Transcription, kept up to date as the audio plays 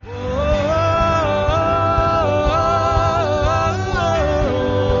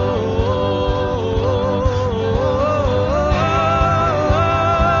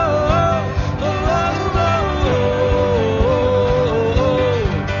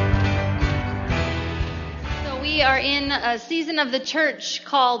are in a season of the church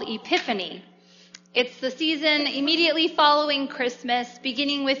called Epiphany. It's the season immediately following Christmas,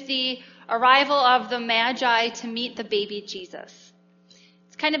 beginning with the arrival of the Magi to meet the baby Jesus.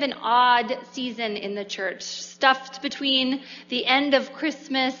 It's kind of an odd season in the church, stuffed between the end of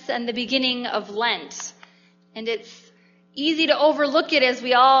Christmas and the beginning of Lent. And it's easy to overlook it as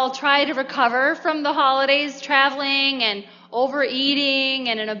we all try to recover from the holidays, traveling and overeating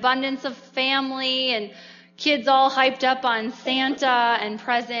and an abundance of family and kids all hyped up on Santa and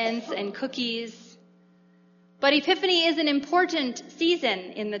presents and cookies. But Epiphany is an important season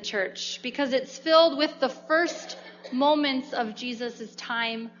in the church because it's filled with the first moments of Jesus'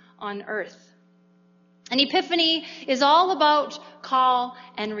 time on earth. And Epiphany is all about call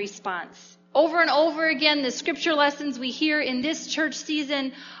and response. Over and over again, the scripture lessons we hear in this church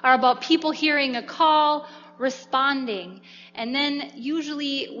season are about people hearing a call, responding, and then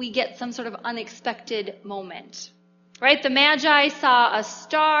usually we get some sort of unexpected moment. Right? The Magi saw a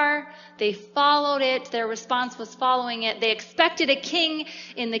star, they followed it, their response was following it. They expected a king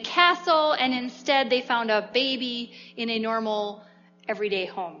in the castle, and instead they found a baby in a normal, everyday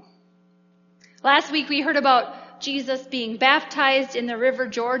home. Last week we heard about Jesus being baptized in the River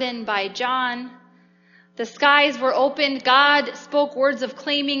Jordan by John. The skies were opened, God spoke words of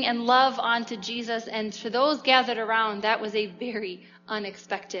claiming and love onto Jesus, and to those gathered around, that was a very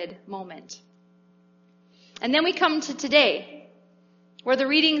unexpected moment. And then we come to today, where the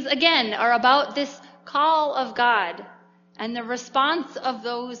readings again are about this call of God and the response of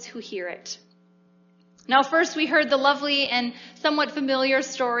those who hear it. Now first we heard the lovely and somewhat familiar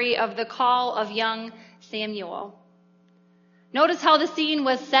story of the call of young Samuel. Notice how the scene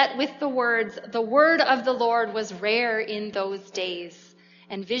was set with the words, "The word of the Lord was rare in those days,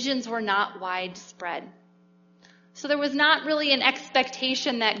 and visions were not widespread." So there was not really an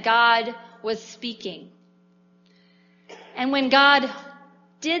expectation that God was speaking. And when God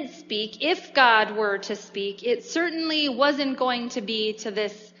did speak, if God were to speak, it certainly wasn't going to be to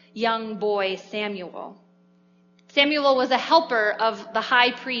this young boy, Samuel. Samuel was a helper of the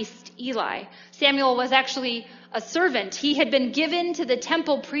high priest, Eli. Samuel was actually a servant. He had been given to the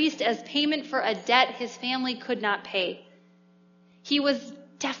temple priest as payment for a debt his family could not pay. He was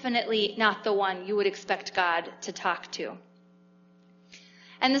definitely not the one you would expect God to talk to.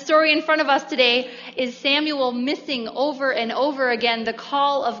 And the story in front of us today is Samuel missing over and over again the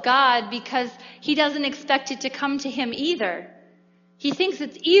call of God because he doesn't expect it to come to him either. He thinks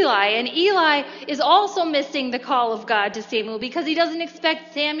it's Eli, and Eli is also missing the call of God to Samuel because he doesn't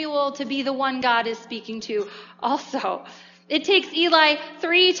expect Samuel to be the one God is speaking to also. It takes Eli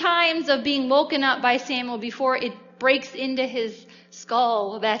 3 times of being woken up by Samuel before it breaks into his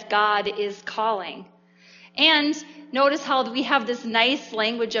skull that God is calling. And notice how we have this nice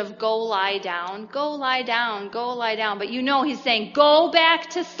language of go lie down, go lie down, go lie down. But you know he's saying, go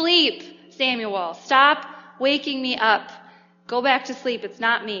back to sleep, Samuel. Stop waking me up. Go back to sleep. It's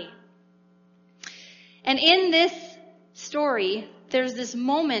not me. And in this story, there's this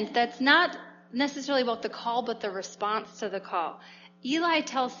moment that's not necessarily about the call, but the response to the call. Eli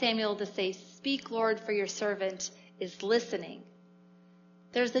tells Samuel to say, "Speak, Lord, for your servant is listening."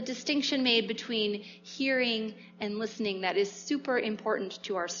 There's a distinction made between hearing and listening that is super important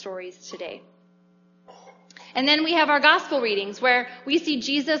to our stories today. And then we have our gospel readings where we see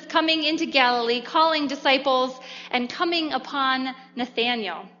Jesus coming into Galilee, calling disciples, and coming upon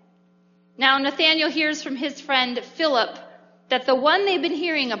Nathanael. Now Nathanael hears from his friend Philip that the one they've been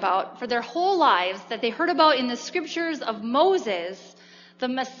hearing about for their whole lives, that they heard about in the scriptures of Moses, the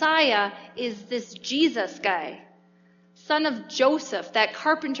Messiah, is this Jesus guy, son of Joseph, that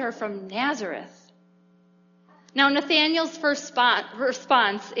carpenter from Nazareth. Now Nathanael's first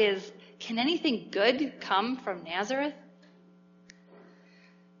response is, can anything good come from Nazareth?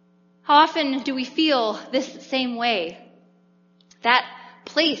 How often do we feel this same way? That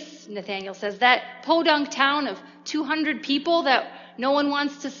place, Nathanael says, that podunk town of 200 people that no one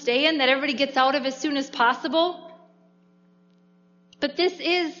wants to stay in, that everybody gets out of as soon as possible. But this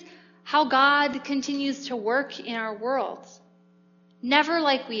is how God continues to work in our world. Never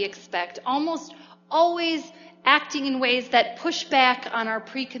like we expect, almost always acting in ways that push back on our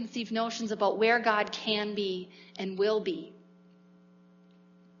preconceived notions about where God can be and will be.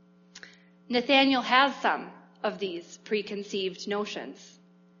 Nathanael has some of these preconceived notions,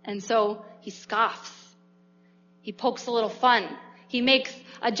 and so he scoffs. He pokes a little fun. He makes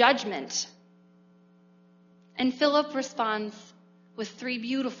a judgment. And Philip responds with 3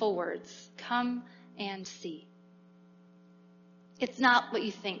 beautiful words, "Come and see." It's not what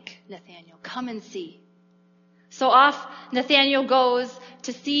you think, Nathanael. Come and see. So off Nathanael goes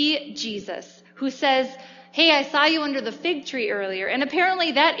to see Jesus, who says, hey, I saw you under the fig tree earlier. And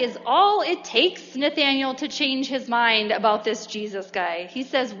apparently that is all it takes Nathanael to change his mind about this Jesus guy. He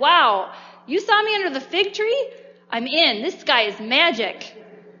says, wow, you saw me under the fig tree? I'm in. This guy is magic.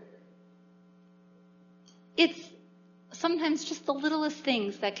 It's sometimes just the littlest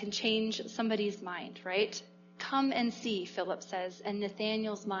things that can change somebody's mind, right? Come and see, Philip says, and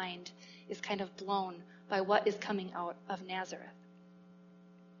Nathanael's mind is kind of blown by what is coming out of Nazareth.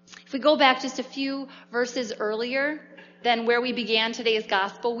 If we go back just a few verses earlier than where we began today's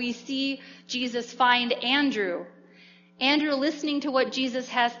gospel, we see Jesus find Andrew. Andrew listening to what Jesus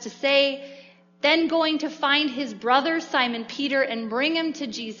has to say, then going to find his brother Simon Peter and bring him to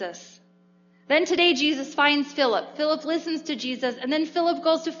Jesus. Then today Jesus finds Philip. Philip listens to Jesus, and then Philip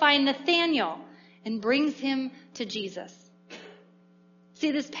goes to find Nathanael and brings him to Jesus.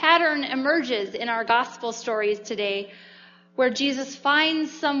 See, this pattern emerges in our gospel stories today, where Jesus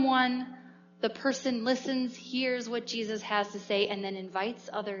finds someone, the person listens, hears what Jesus has to say, and then invites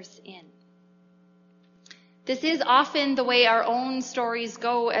others in. This is often the way our own stories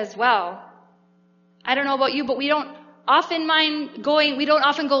go as well. I don't know about you, but we don't often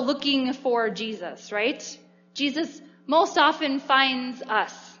go looking for Jesus, right? Jesus most often finds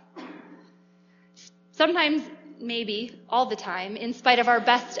us. Sometimes, maybe all the time, in spite of our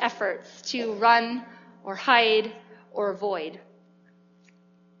best efforts to run or hide or avoid.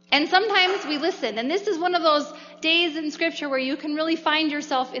 And sometimes we listen. And this is one of those days in Scripture where you can really find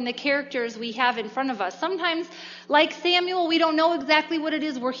yourself in the characters we have in front of us. Sometimes, like Samuel, we don't know exactly what it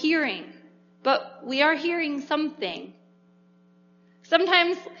is we're hearing, but we are hearing something.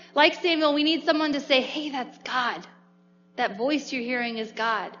 Sometimes, like Samuel, we need someone to say, hey, that's God. That voice you're hearing is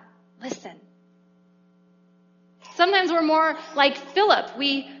God. Listen. Sometimes we're more like Philip.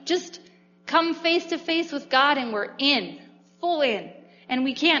 We just come face to face with God and we're in, full in. And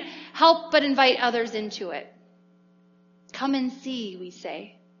we can't help but invite others into it. Come and see, we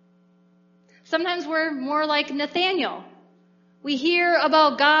say. Sometimes we're more like Nathanael. We hear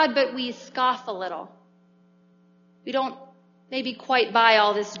about God, but we scoff a little. We don't maybe quite buy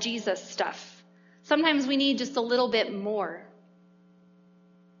all this Jesus stuff. Sometimes we need just a little bit more.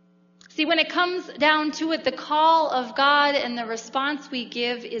 See, when it comes down to it, the call of God and the response we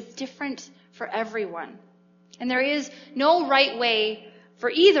give is different for everyone. And there is no right way for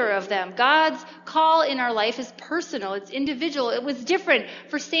either of them. God's call in our life is personal. It's individual. It was different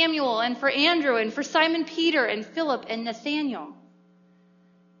for Samuel and for Andrew and for Simon Peter and Philip and Nathanael.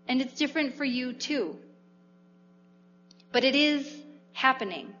 And it's different for you too. But it is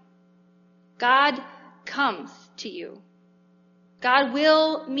happening. God comes to you. God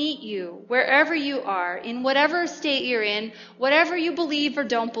will meet you wherever you are, in whatever state you're in, whatever you believe or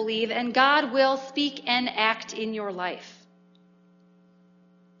don't believe, and God will speak and act in your life.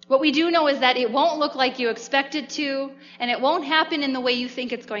 What we do know is that it won't look like you expect it to, and it won't happen in the way you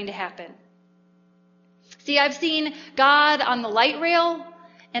think it's going to happen. See, I've seen God on the light rail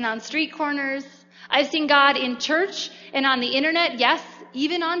and on street corners. I've seen God in church and on the internet, yes,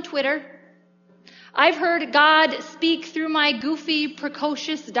 even on Twitter. I've heard God speak through my goofy,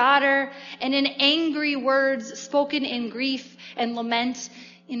 precocious daughter and in angry words spoken in grief and lament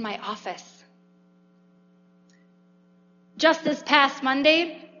in my office. Just this past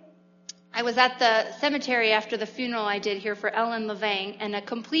Monday, I was at the cemetery after the funeral I did here for Ellen Levang, and a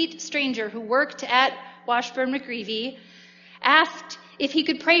complete stranger who worked at Washburn McGreevy asked if he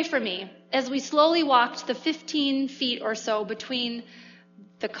could pray for me as we slowly walked the 15 feet or so between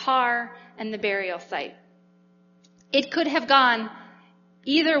the car and the burial site. It could have gone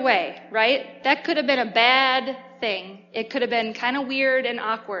either way, right? That could have been a bad thing. It could have been kind of weird and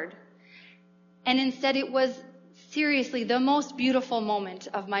awkward. And instead it was seriously the most beautiful moment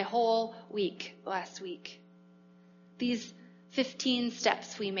of my whole week last week. These 15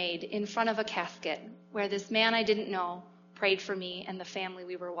 steps we made in front of a casket where this man I didn't know prayed for me and the family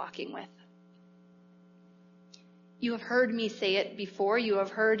we were walking with. You have heard me say it before. You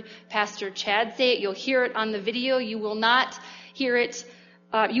have heard Pastor Chad say it. You'll hear it on the video. You will not hear it.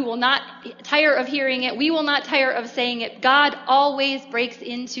 You will not tire of hearing it. We will not tire of saying it. God always breaks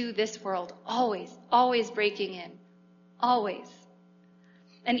into this world. Always, always breaking in. Always.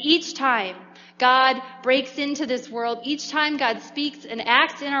 And each time God breaks into this world, each time God speaks and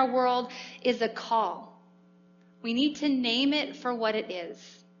acts in our world is a call. We need to name it for what it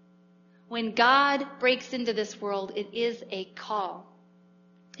is. When God breaks into this world, it is a call.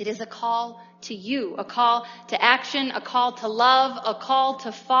 It is a call to you, a call to action, a call to love, a call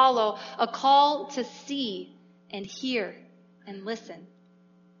to follow, a call to see and hear and listen.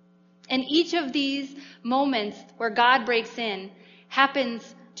 And each of these moments where God breaks in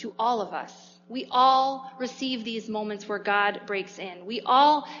happens to all of us, We all receive these moments where God breaks in. We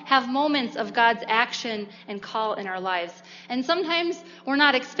all have moments of God's action and call in our lives. And sometimes we're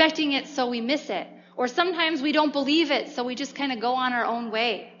not expecting it, so we miss it. Or sometimes we don't believe it, so we just kind of go on our own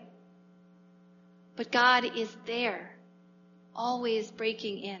way. But God is there, always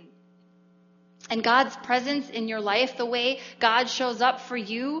breaking in. And God's presence in your life, the way God shows up for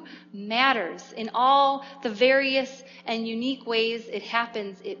you, matters. In all the various and unique ways it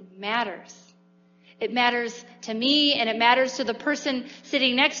happens, it matters. It matters to me, and it matters to the person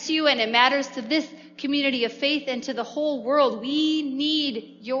sitting next to you, and it matters to this community of faith and to the whole world. We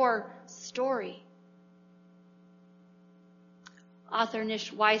need your story. Author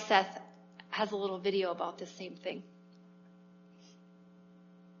Nish Wyseth has a little video about this same thing.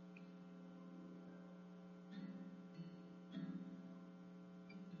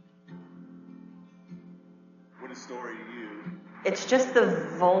 What is story to you? It's just the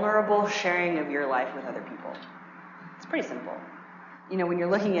vulnerable sharing of your life with other people. It's pretty simple. You know, when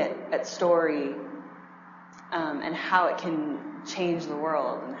you're looking at story and how it can change the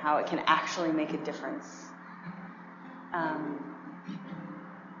world and how it can actually make a difference,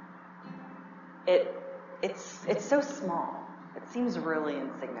 it's so small. It seems really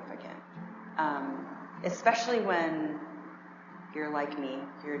insignificant, especially when you're like me.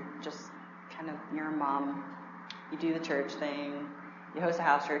 You're just you're a mom. You do the church thing. You host a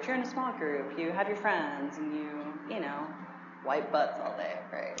house church. You're in a small group. You have your friends, and you wipe butts all day,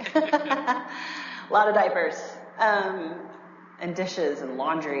 right? A lot of diapers, and dishes, and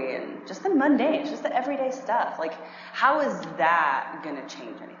laundry, and just the mundane, just the everyday stuff. Like, how is that going to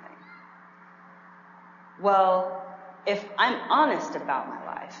change anything? Well, if I'm honest about my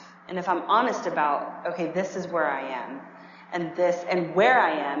life, and if I'm honest about, okay, this is where I am, and where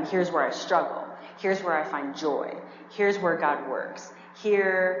I am, here's where I struggle. Here's where I find joy. Here's where God works.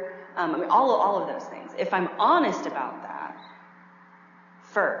 Here, all of those things. If I'm honest about that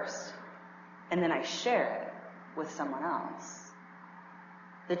first, and then I share it with someone else,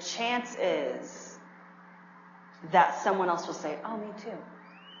 the chance is that someone else will say, oh, me too.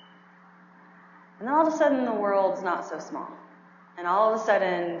 And then all of a sudden the world's not so small. And all of a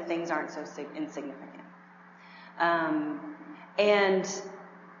sudden things aren't so insignificant. And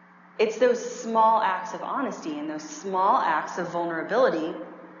it's those small acts of honesty and those small acts of vulnerability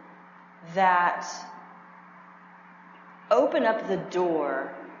that open up the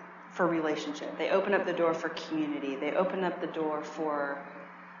door for relationship. They open up the door for community. They open up the door for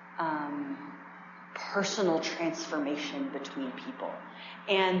personal transformation between people.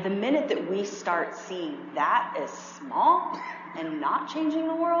 And the minute that we start seeing that as small and not changing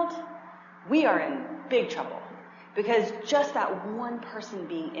the world, we are in big trouble. Because just that one person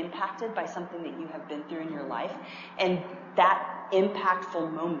being impacted by something that you have been through in your life, and that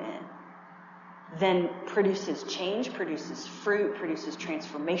impactful moment then produces change, produces fruit, produces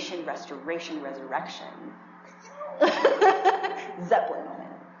transformation, restoration, resurrection. Zeppelin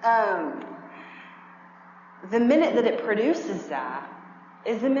moment. The minute that it produces that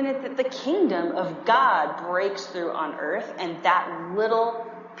is the minute that the kingdom of God breaks through on earth, and that little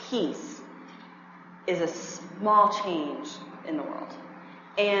piece is a small change in the world.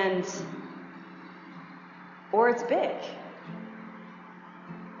 Or it's big.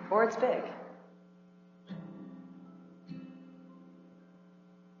 Or it's big.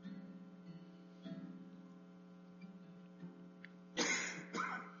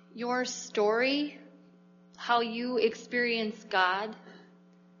 Your story, how you experience God,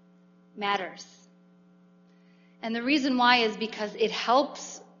 matters. And the reason why is because it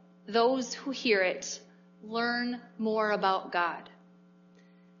helps those who hear it learn more about God.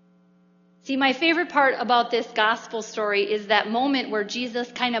 See, my favorite part about this gospel story is that moment where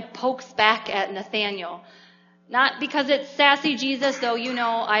Jesus kind of pokes back at Nathanael. Not because it's sassy Jesus, though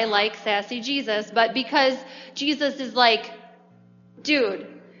I like sassy Jesus, but because Jesus is like, dude,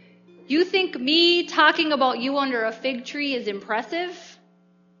 you think me talking about you under a fig tree is impressive?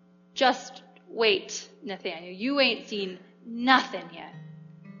 Just wait, Nathanael. You ain't seen nothing yet.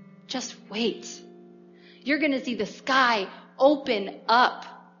 Just wait. You're going to see the sky open up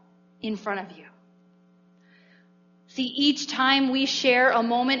in front of you. See, each time we share a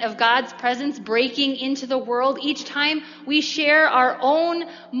moment of God's presence breaking into the world, each time we share our own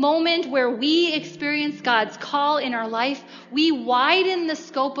moment where we experience God's call in our life, we widen the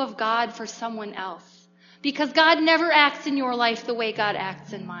scope of God for someone else. Because God never acts in your life the way God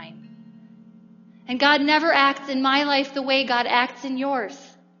acts in mine. And God never acts in my life the way God acts in yours.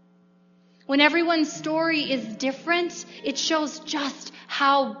 When everyone's story is different, it shows just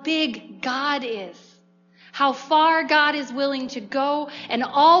how big God is, how far God is willing to go, and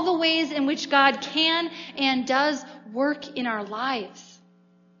all the ways in which God can and does work in our lives.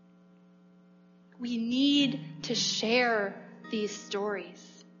 We need to share these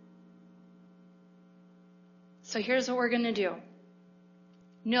stories. So here's what we're going to do.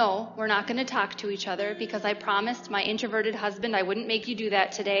 No, we're not going to talk to each other because I promised my introverted husband I wouldn't make you do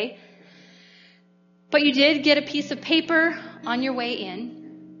that today. But you did get a piece of paper on your way in.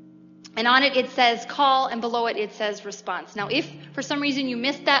 And on it says call, and below it says response. Now, if for some reason you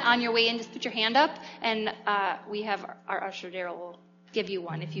missed that on your way in, just put your hand up, and we have our usher, Daryl, will give you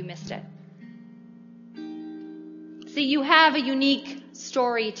one if you missed it. See, you have a unique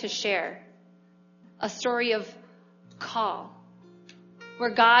story to share. A story of call, where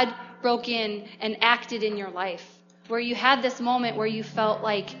God broke in and acted in your life, where you had this moment where you felt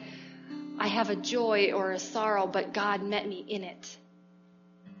like, I have a joy or a sorrow, but God met me in it.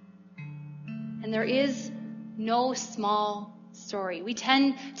 And there is no small story. We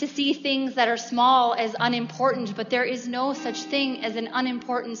tend to see things that are small as unimportant, but there is no such thing as an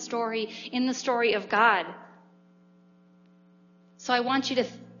unimportant story in the story of God. So I want you to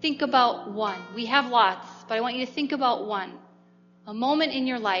think about one. We have lots, but I want you to think about one. A moment in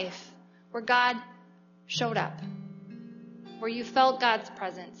your life where God showed up, where you felt God's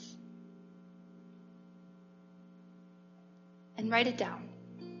presence. And write it down.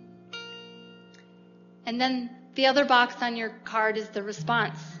 And then the other box on your card is the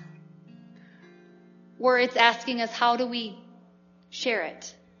response, where it's asking us, how do we share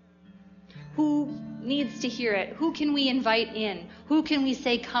it? Who needs to hear it? Who can we invite in? Who can we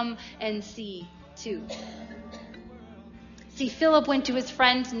say, come and see too? See, Philip went to his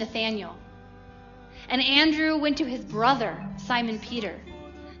friend Nathaniel. And Andrew went to his brother, Simon Peter.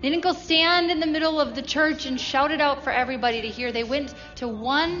 They didn't go stand in the middle of the church and shout it out for everybody to hear. They went to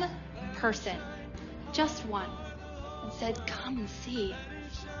one person, just one, and said, come and see.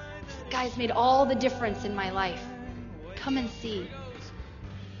 This guy's made all the difference in my life. Come and see.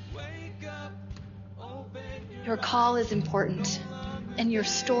 Your call is important, and your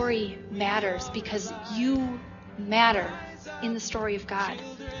story matters because you matter in the story of God.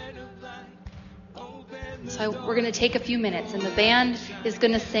 So we're going to take a few minutes, and the band is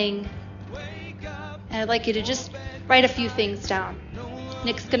going to sing. And I'd like you to just write a few things down.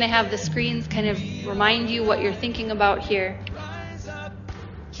 Nick's going to have the screens kind of remind you what you're thinking about here.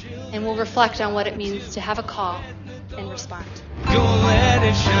 And we'll reflect on what it means to have a call and respond. Go let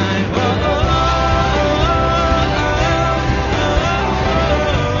it shine. Oh, oh, oh.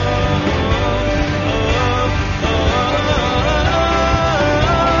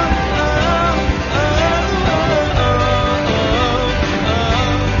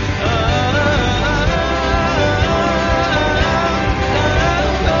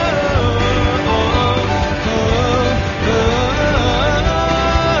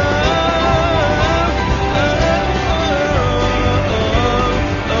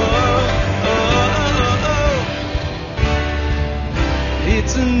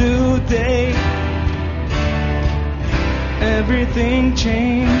 Everything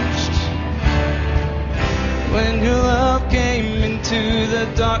changed when your love came into the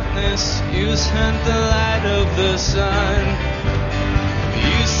darkness. You sent the light of the sun.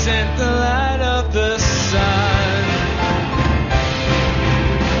 You sent the light